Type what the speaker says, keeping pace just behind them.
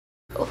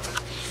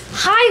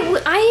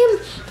I am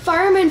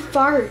Fireman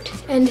Bart,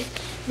 and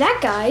that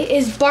guy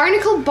is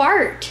Barnickal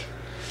Bart.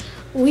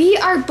 We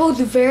are both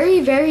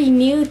very, very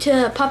new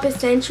to Puppet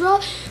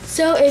Central,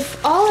 so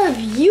if all of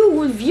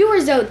you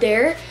viewers out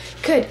there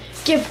could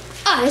give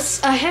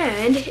us a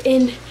hand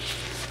in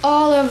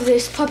all of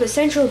this Puppet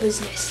Central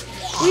business.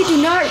 We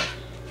do not...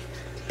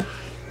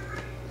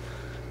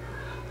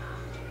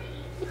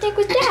 What the heck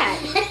was that?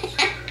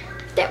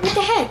 What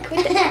the heck?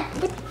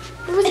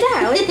 What was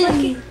that?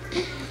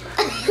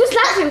 Who's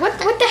laughing? What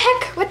the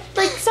heck?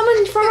 Like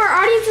someone from our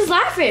audience is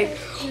laughing.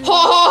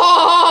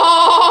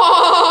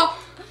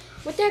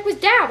 What the heck was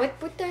that?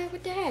 What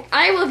the heck?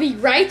 I will be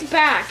right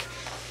back.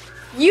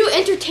 You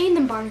entertain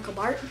them, Barnickal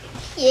Bart.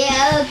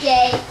 Yeah,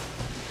 okay.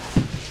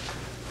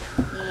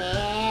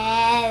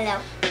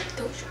 Hello.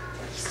 Don't show your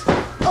face.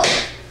 Oh.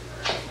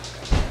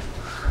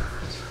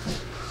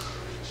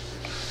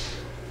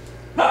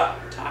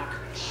 Talk.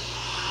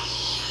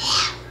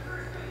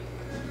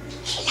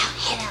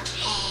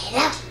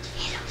 Hello.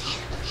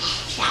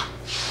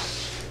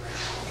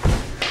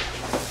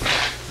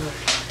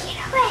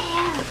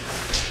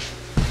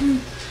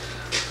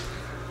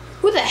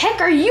 Who the heck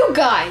are you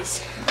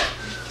guys?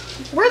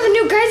 We're the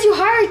new guys you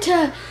hired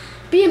to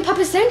be in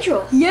Puppet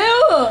Central.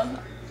 Yeah.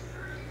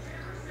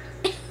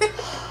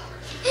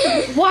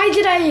 Why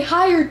did I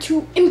hire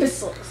two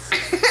imbeciles?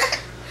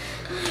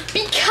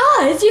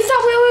 Because you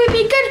thought we would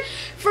be good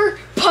for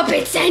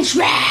Puppet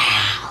Central.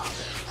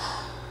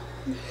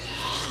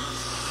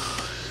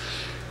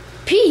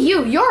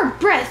 P.U., your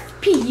breath.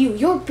 P.U.,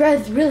 your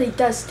breath really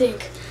does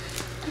stink.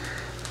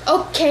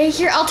 Okay,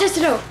 here, I'll test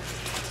it out.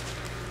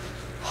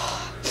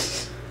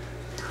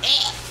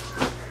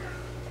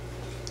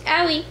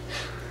 Owie.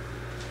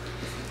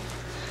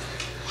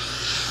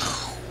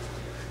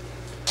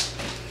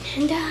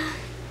 And,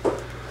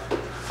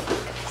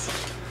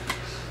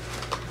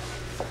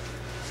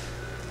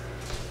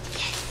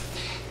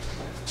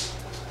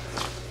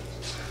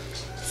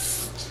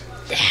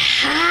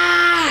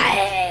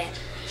 Hi!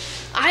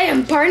 I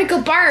am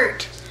Barnickal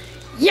Bart.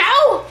 Yo!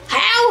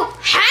 How?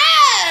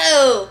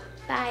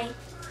 Bye.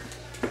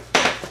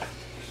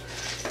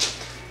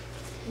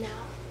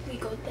 Now we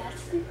go.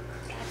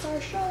 That's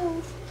our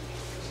show.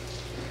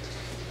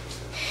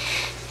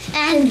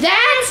 And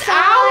that's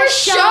our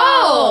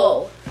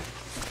show.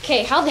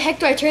 Okay, how the heck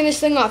do I turn this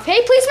thing off?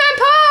 Hey, Policeman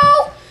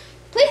Poe!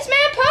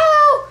 Policeman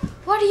Poe!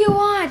 What do you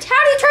want?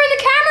 How do you turn the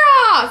camera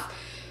off?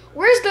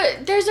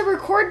 There's a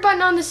record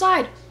button on the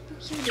side.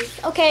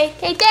 Okay,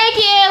 thank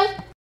you.